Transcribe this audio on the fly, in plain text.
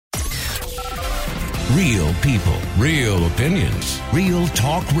Real people, real opinions, real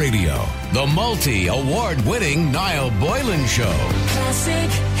talk radio. The multi-award-winning Niall Boylan Show.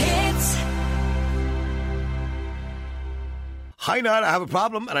 Classic hits. Hi, Niall, I have a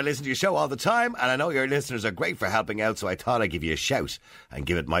problem and I listen to your show all the time and I know your listeners are great for helping out, so I thought I'd give you a shout and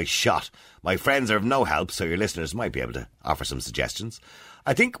give it my shot. My friends are of no help, so your listeners might be able to offer some suggestions.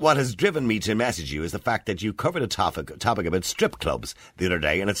 I think what has driven me to message you is the fact that you covered a topic about strip clubs the other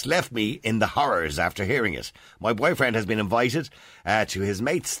day, and it's left me in the horrors after hearing it. My boyfriend has been invited to his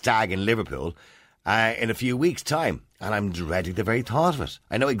mate's stag in Liverpool in a few weeks' time, and I'm dreading the very thought of it.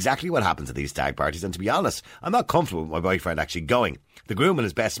 I know exactly what happens at these stag parties, and to be honest, I'm not comfortable with my boyfriend actually going. The groom and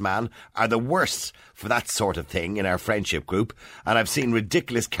his best man are the worst for that sort of thing in our friendship group, and I've seen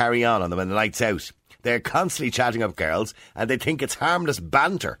ridiculous carry-on them when the night's out. They're constantly chatting up girls, and they think it's harmless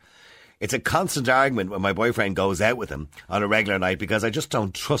banter. It's a constant argument when my boyfriend goes out with him on a regular night because I just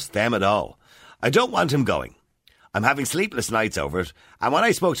don't trust them at all. I don't want him going. I'm having sleepless nights over it, and when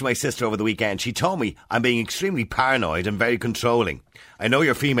I spoke to my sister over the weekend, she told me I'm being extremely paranoid and very controlling. I know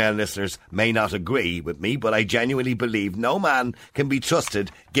your female listeners may not agree with me, but I genuinely believe no man can be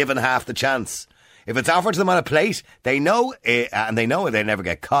trusted given half the chance. If it's offered to them on a plate, they know it, and they know they never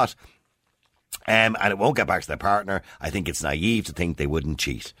get caught. And it won't get back to their partner. I think it's naive to think they wouldn't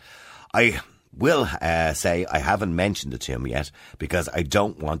cheat. I will say I haven't mentioned it to him yet because I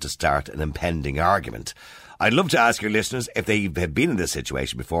don't want to start an impending argument. I'd love to ask your listeners if they have been in this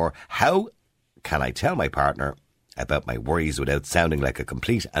situation before. How can I tell my partner about my worries without sounding like a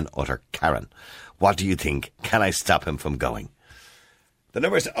complete and utter Karen? What do you think? Can I stop him from going? The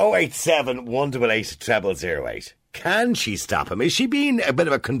number is 087 188 0008. Can she stop him? Is she being a bit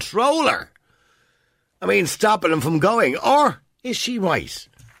of a controller? I mean, stopping him from going, or is she right?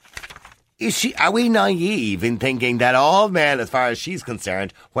 Are we naive in thinking that all men, as far as she's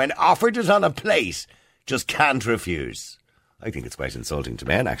concerned, when offered it on a plate, just can't refuse? I think it's quite insulting to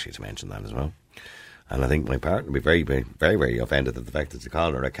men, actually, to mention that as well. And I think my partner would be very, very, very, very offended at the fact that they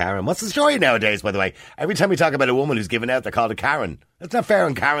call her a Karen. What's the story nowadays, by the way? Every time we talk about a woman who's given out, they're called a Karen. That's not fair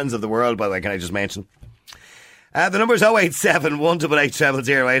on Karens of the world, by the way, can I just mention? The number is 087 188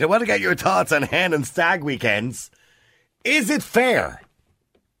 0008. I want to get your thoughts on hen and stag weekends. Is it fair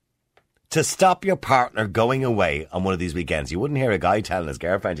to stop your partner going away on one of these weekends? You wouldn't hear a guy telling his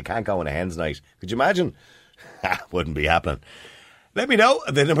girlfriend you can't go on a hen's night. Could you imagine? Wouldn't be happening. Let me know.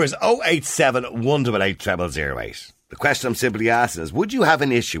 The number is 087 188 0008. The question I'm simply asking is, would you have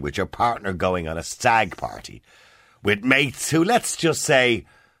an issue with your partner going on a stag party with mates who, let's just say,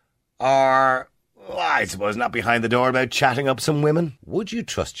 are... well, I suppose not behind the door about chatting up some women? Would you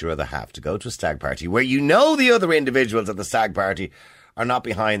trust your other half to go to a stag party where you know the other individuals at the stag party are not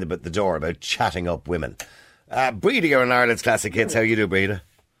behind the door about chatting up women? Breda, you're in Ireland's Classic Hits. How you do, Breda?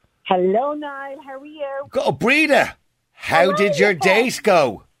 Hello, Niall. How are you? Go, Breda. How did your date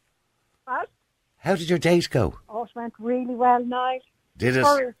go? What? How did your date go? Oh, it went really well, Niall. Did it?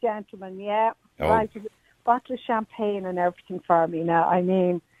 For a gentleman, yeah. Oh. Right, a bottle of champagne and everything for me now. I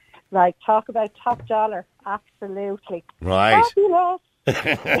mean... like, talk about top dollar. Absolutely. Right. Fabulous.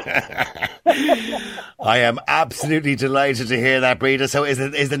 I am absolutely delighted to hear that, Breda. So is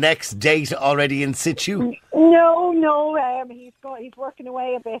the next date already in situ? No. He's working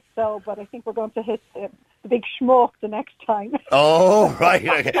away a bit, but I think we're going to hit the big schmuck the next time. Oh, right.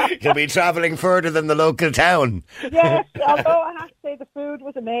 Okay. You'll be travelling further than the local town. Yes, although I have to say the food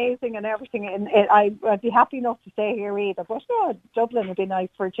was amazing and everything, and I'd be happy enough to stay here either. But no, Dublin would be nice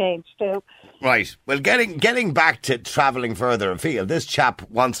for a change too. Right. Well, getting back to travelling further afield, this chap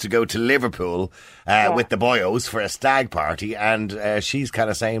wants to go to Liverpool with the boyos for a stag party, and she's kind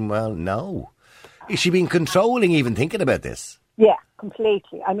of saying, well, no. Is she being controlling even thinking about this? Yeah,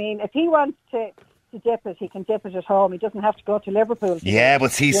 completely. I mean, if he wants to dip it, he can dip it at home. He doesn't have to go to Liverpool. Yeah,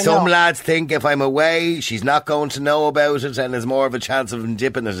 but see, some lads think if I'm away, she's not going to know about it and there's more of a chance of him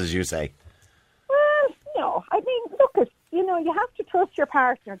dipping it, as you say. Well, no. I mean, look, you have to trust your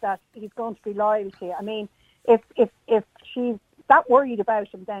partner that he's going to be loyal to you. I mean, if she's that worried about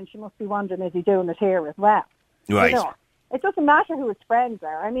him, then she must be wondering, is he doing it here as well? Right. It doesn't matter who his friends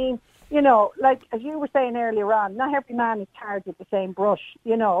are. I mean, like as you were saying earlier on, not every man is tarred with the same brush,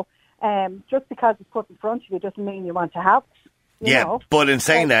 just because it's put in front of you doesn't mean you want to have it. Yeah, know? But in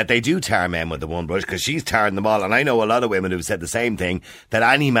saying that, they do tar men with the one brush because she's tarring them all. And I know a lot of women who've said the same thing, that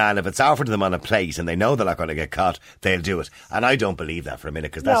any man, if it's offered to them on a plate and they know they're not going to get caught, they'll do it. And I don't believe that for a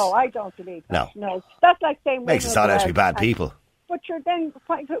minute. No, I don't believe that. No. That's like saying... Makes us all out to be bad people. But then,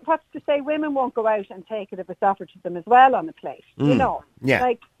 what's to say women won't go out and take it if it's offered to them as well on a plate? Yeah.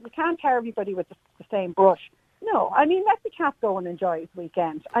 Like, you can't tar everybody with the same brush. No, I mean, let the cat go and enjoy his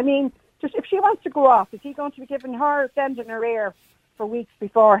weekend. I mean, just if she wants to go off, is he going to be giving her, sending her ear for weeks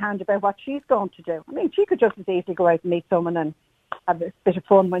beforehand about what she's going to do? I mean, she could just as easily go out and meet someone and have a bit of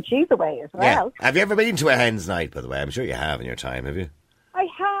fun when she's away as well. Yeah. Have you ever been to a hen's night, by the way? I'm sure you have in your time, have you? I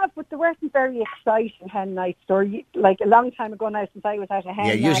have, but there weren't very exciting hen nights, or like a long time ago now since I was at a hen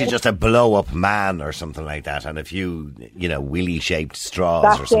night. Yeah, usually just a blow-up man or something like that, and a few, wheelie-shaped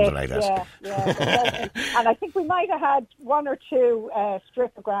straws or something like that. Yeah. And I think we might have had one or two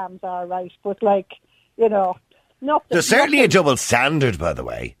stripograms, all right, but nothing. There's certainly a double standard, by the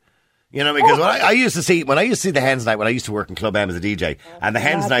way. Because when I used to see the hens night when I used to work in Club M as a DJ, and the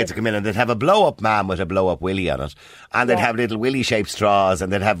hens nights would come in and they'd have a blow up man with a blow up willy on it, and they'd have little willy shaped straws,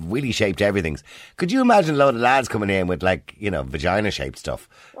 and they'd have willy shaped everythings. Could you imagine a load of lads coming in with vagina shaped stuff?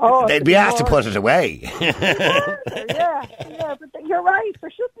 Oh, they'd be asked to put it away. yeah, but you're right.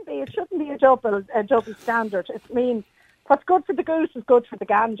 There shouldn't be. It shouldn't be a double standard. I mean, what's good for the goose is good for the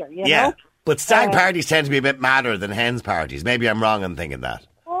gander. You know? But stag parties tend to be a bit madder than hens parties. Maybe I'm wrong in thinking that.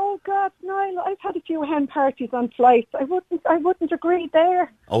 God, Niall, I've had a few hen parties on flights. I wouldn't agree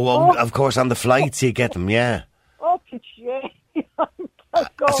there. Oh, well, of course, on the flights you get them, yeah. Oh, pitch,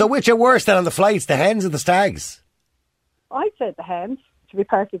 So which are worse than on the flights, the hens or the stags? I'd say the hens, to be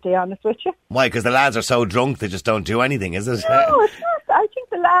perfectly honest with you. Why? Because the lads are so drunk they just don't do anything, is it? No, it's not. I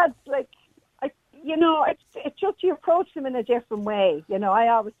think the lads, it's just you approach them in a different way. I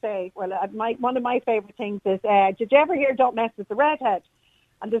always say, well, one of my favourite things is, did you ever hear Don't Mess with the Redhead?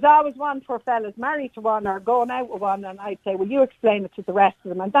 And there's always one poor fella's married to one or going out with one, and I'd say, well, you explain it to the rest of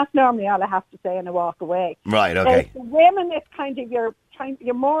them. And that's normally all I have to say, and I walk away. Right, okay. The women, it's kind of, you're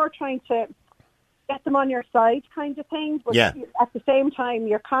more trying to get them on your side kind of thing, but at the same time,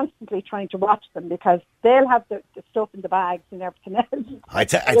 you're constantly trying to watch them because they'll have the stuff in the bags and everything else. I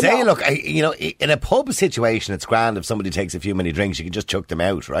tell you, look, in a pub situation, it's grand if somebody takes a few many drinks, you can just chuck them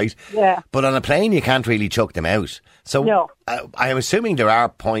out, right? Yeah. But on a plane, you can't really chuck them out. So no. I'm assuming there are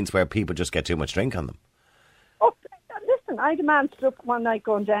points where people just get too much drink on them. Oh, listen, I had a man stood up one night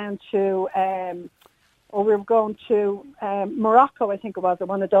going down to... we were going to Morocco, I think it was, or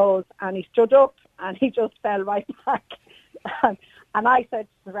one of those, and he stood up and he just fell right back. And I said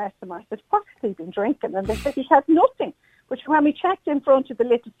to the rest of them, I said, what has he been drinking? And they said he had nothing. But when we checked in front of the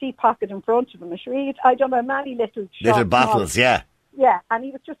little seat pocket in front of him, I don't know, many little bottles, yeah. Yeah, and he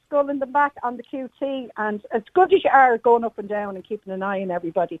was just sculling them back on the QT. And as good as you are going up and down and keeping an eye on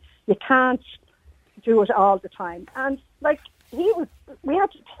everybody, you can't do it all the time. And, we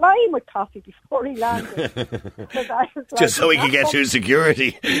had to ply him with coffee before he landed. Just so he could get through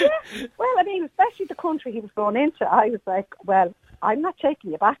security. Yeah. Well, I mean, especially the country he was going into, I was like, well, I'm not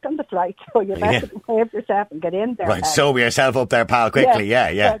taking you back on the flight, so you better behave yourself and get in there. Right, sober yourself up there, pal, quickly.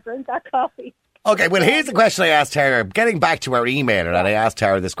 Yeah. Drink that coffee. Okay, well, here's the question I asked Tara. Getting back to our emailer, and I asked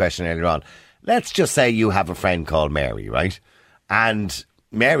Tara this question earlier on. Let's just say you have a friend called Mary, right? And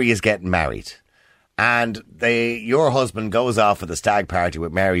Mary is getting married. And your husband goes off at the stag party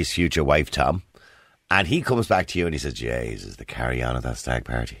with Mary's future wife, Tom. And he comes back to you and he says, Jesus, the carry-on at that stag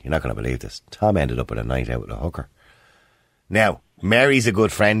party. You're not going to believe this. Tom ended up with a night out with a hooker. Now, Mary's a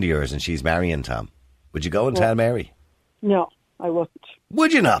good friend of yours and she's marrying Tom. Would you go and tell Mary? No, I wouldn't.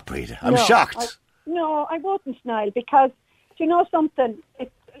 Would you not, Breda? I'm shocked. No, I wouldn't, Niall, because, do you know something?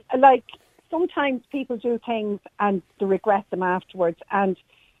 It's like, sometimes people do things and they regret them afterwards, and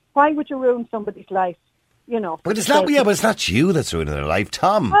why would you ruin somebody's life? But it's not. Yeah, but it's not you that's ruining their life.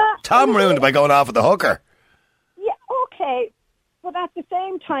 Tom ruined it by going off with the hooker. Yeah, okay. But at the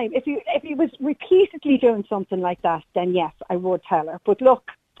same time, if he was repeatedly doing something like that, then yes, I would tell her. But look,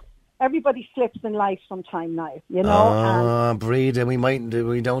 everybody slips in life sometime now, Breda,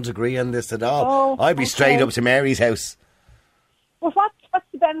 we don't agree on this at all. Oh, I'd be straight up to Mary's house. Well, what's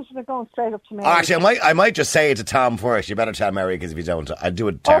the benefit of going straight up to Mary? Actually, I might just say it to Tom first. You better tell Mary, because if you don't, I'll do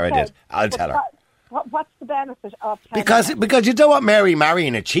what Tara did. I'll tell her. What's the benefit of telling her? Because you don't want Mary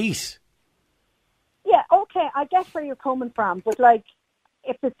marrying a cheat. Yeah, okay, I get where you're coming from, but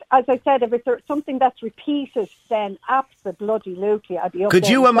if it's, as I said, if it's something that's repeated, then absolutely, I'd be up Could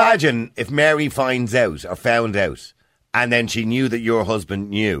there you with imagine if Mary finds out or found out, and then she knew that your husband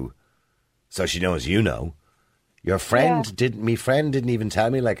knew, so she knows you know? Your friend didn't. My friend didn't even tell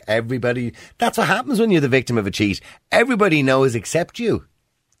me. Like everybody, that's what happens when you're the victim of a cheat. Everybody knows except you.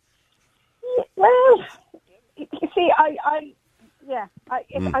 Well, you see, as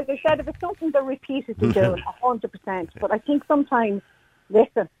I said, if it's something they're repeatedly doing, 100%. But I think sometimes,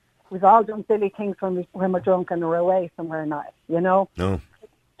 listen, we've all done silly things when we're drunk and we're away somewhere nice. No.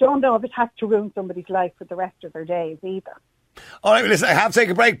 Don't know if it has to ruin somebody's life for the rest of their days either. All right, well, listen, I have to take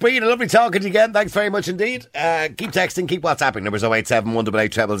a break. Brian, lovely talking to you again. Thanks very much indeed. Keep texting, keep WhatsApping. Numbers 087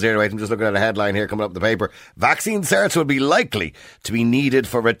 188 0008. I'm just looking at a headline here coming up in the paper. Vaccine certs will be likely to be needed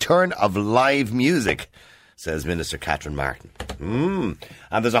for return of live music, says Minister Catherine Martin.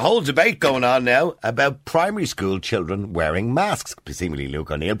 And there's a whole debate going on now about primary school children wearing masks. Seemingly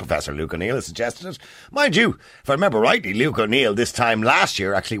Professor Luke O'Neill has suggested it. Mind you, if I remember rightly, Luke O'Neill this time last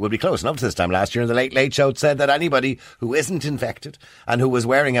year, actually would be close enough to this time last year in the Late Late Show, said that anybody who isn't infected and who was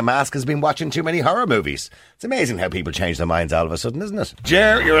wearing a mask has been watching too many horror movies. It's amazing how people change their minds all of a sudden, isn't it?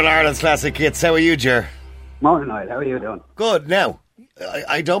 Ger, you're an Ireland's classic hits. How are you, Ger? Morning, Niall. How are you doing? Good. Now,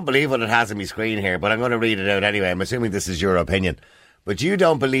 I don't believe what it has on my screen here, but I'm going to read it out anyway. I'm assuming this is your opinion. But you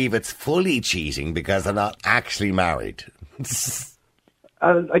don't believe it's fully cheating because they're not actually married.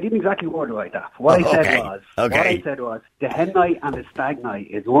 I didn't exactly word it like that. What I said was, the hen night and the stag night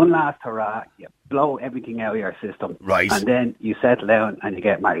is one last hurrah. You blow everything out of your system. Right. And then you settle down and you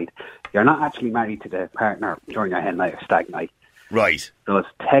get married. You're not actually married to the partner during your hen night or stag night. Right. So it's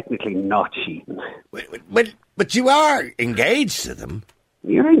technically not cheating. But you are engaged to them.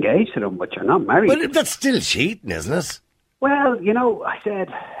 You're engaged to them, but you're not married. But that's still cheating, isn't it? Well, I said...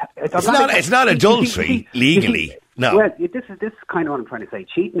 It's not adultery, legally. No. Well, this is kind of what I'm trying to say.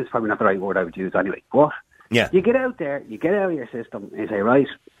 Cheating is probably not the right word I would use anyway. But you get out there, you get out of your system, and you say, right,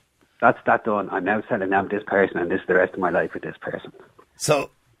 that's that done. I'm now settling down with this person, and this is the rest of my life with this person. So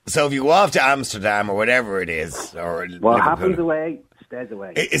if you go off to Amsterdam or whatever it is, or what happens away stays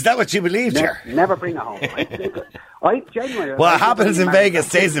away. Is that what you believe, Ger? Never bring it home. I genuinely. What happens in Vegas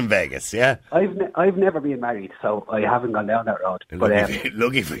stays in Vegas. Yeah. I've never been married, so I haven't gone down that road.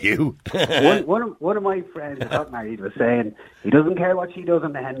 Lucky for you. one of my friends who got married was saying he doesn't care what she does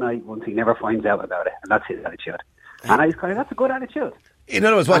on the hen night once he never finds out about it, and that's his attitude. And I was kind of, that's a good attitude. In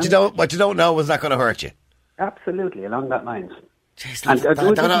other words, what you don't know is not going to hurt you. Absolutely, along that lines. Jeez, I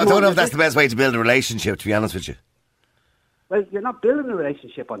don't know if that's the best way to build a relationship, to be honest with you. Well, you're not building a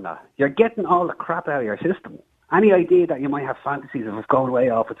relationship on that. You're getting all the crap out of your system. Any idea that you might have fantasies of going away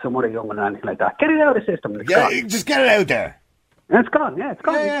off with some other young one or anything like that, get it out of the system. It's gone. Just get it out there. And it's gone, it's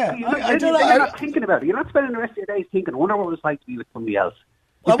gone. Yeah. You're not thinking about it. You're not spending the rest of your days thinking, I wonder what it's like to be with somebody else.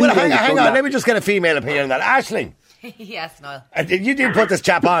 Well, hang on. Let me just get a female opinion on that. Aisling. Yes, Niall. You did put this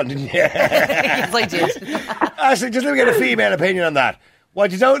chap on, didn't you? Yes, I did. Aisling, just let me get a female opinion on that.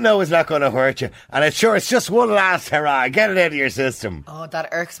 What you don't know is not going to hurt you. And it's just one last hurrah. Get it out of your system. Oh, that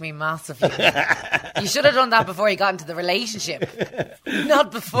irks me massively. You should have done that before you got into the relationship.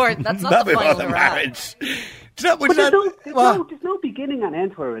 Not before. That's not the final hurrah. Marriage. But there's no beginning and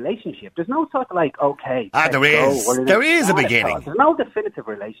end to a relationship. There's no sort of okay. There is a beginning. There's no definitive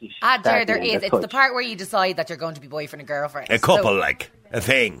relationship. There is. It's the part where you decide that you're going to be boyfriend and girlfriend. A couple, a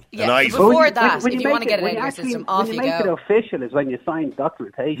thing. Yeah, nice. Before that, if you want to get it out of your system, off you go. When you make it official is when you sign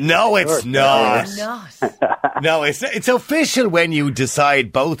documentation. No, it's not. It's not. No, it's official when you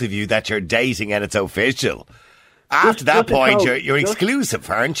decide, both of you, that you're dating and it's official. After that point, you're exclusive,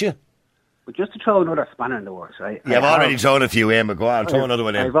 aren't you? But just to throw another spanner in the works, right? I've already thrown a few in, but go on, throw another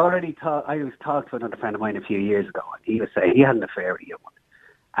one in. I was talking to another friend of mine a few years ago, and he was saying he had an affair with a woman,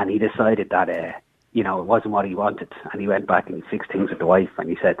 and he decided that, it wasn't what he wanted, and he went back and he fixed things with the wife, and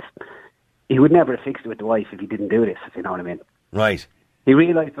he said he would never have fixed it with the wife if he didn't do this, if you know what I mean. Right. He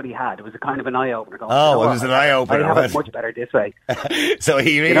realised what he had. It was a kind of an eye-opener. It was an eye-opener. I have it much better this way. So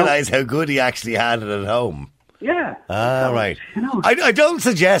he realised how good he actually had it at home. Yeah. Right. I don't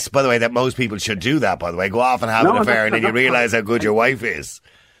suggest, by the way, that most people should do that, by the way. Go off and have an affair and then you realise how good your wife is.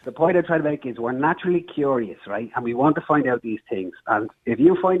 The point I'm trying to make is we're naturally curious, right? And we want to find out these things. And if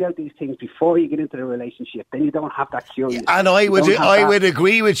you find out these things before you get into the relationship, then you don't have that curiosity. And I would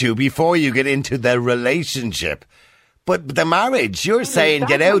agree with you before you get into the relationship. But the marriage, you're saying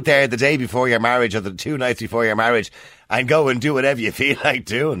get out there the day before your marriage or the 2 nights before your marriage and go and do whatever you feel like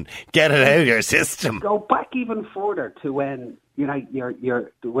doing. Get it out of your system. Go back even further to when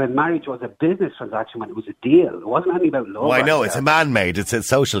when marriage was a business transaction, when it was a deal. It wasn't anything about love. Well, I know, it's a man-made, it's a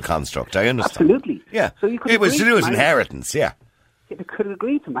social construct, I understand. Absolutely. Yeah. So you could it was to do with inheritance, yeah. You could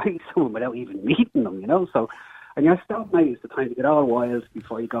agree to marry someone without even meeting them, so... And your stop night is the time to get all wild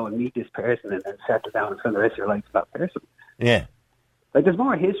before you go and meet this person and then settle down and spend the rest of your life with that person. Yeah. There's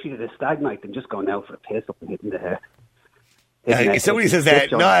more history to the stag night than just going out for a piss up and hitting the hair. Somebody says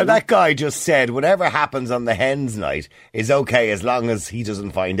that guy just said whatever happens on the hen's night is okay as long as he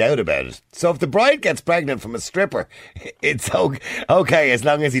doesn't find out about it. So if the bride gets pregnant from a stripper, it's okay as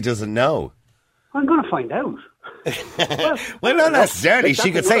long as he doesn't know. I'm going to find out. well, not necessarily.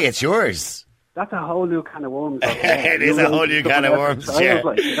 She could say it's yours. That's a whole new can of worms. It is a whole new can of worms,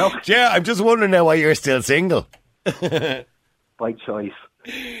 yeah. I'm just wondering now why you're still single. by choice.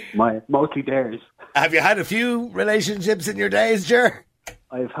 Mostly theirs. Have you had a few relationships in your days, Ger?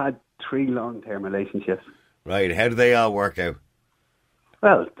 I've had 3 long-term relationships. Right, how do they all work out?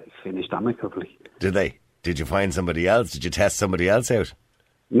 Well, they finished amicably. Did they? Did you find somebody else? Did you test somebody else out?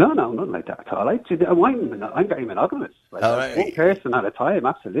 No, nothing like that at all. I'm very monogamous. Like, right. one person at a time,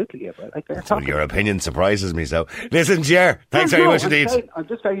 absolutely. Yeah, but well, your opinion surprises me. So, listen, Ger, thanks very much indeed. I'm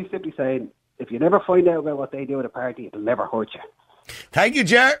just very simply saying, if you never find out about what they do at a party, it'll never hurt you. Thank you,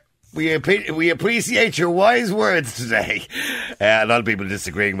 Ger. We appreciate your wise words today. A lot of people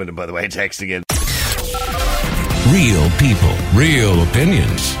disagreeing with him, by the way, texting in. Real people, real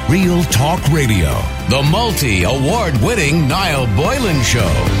opinions, real talk radio. The multi-award winning Niall Boylan Show.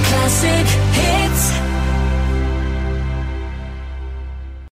 Classic hits.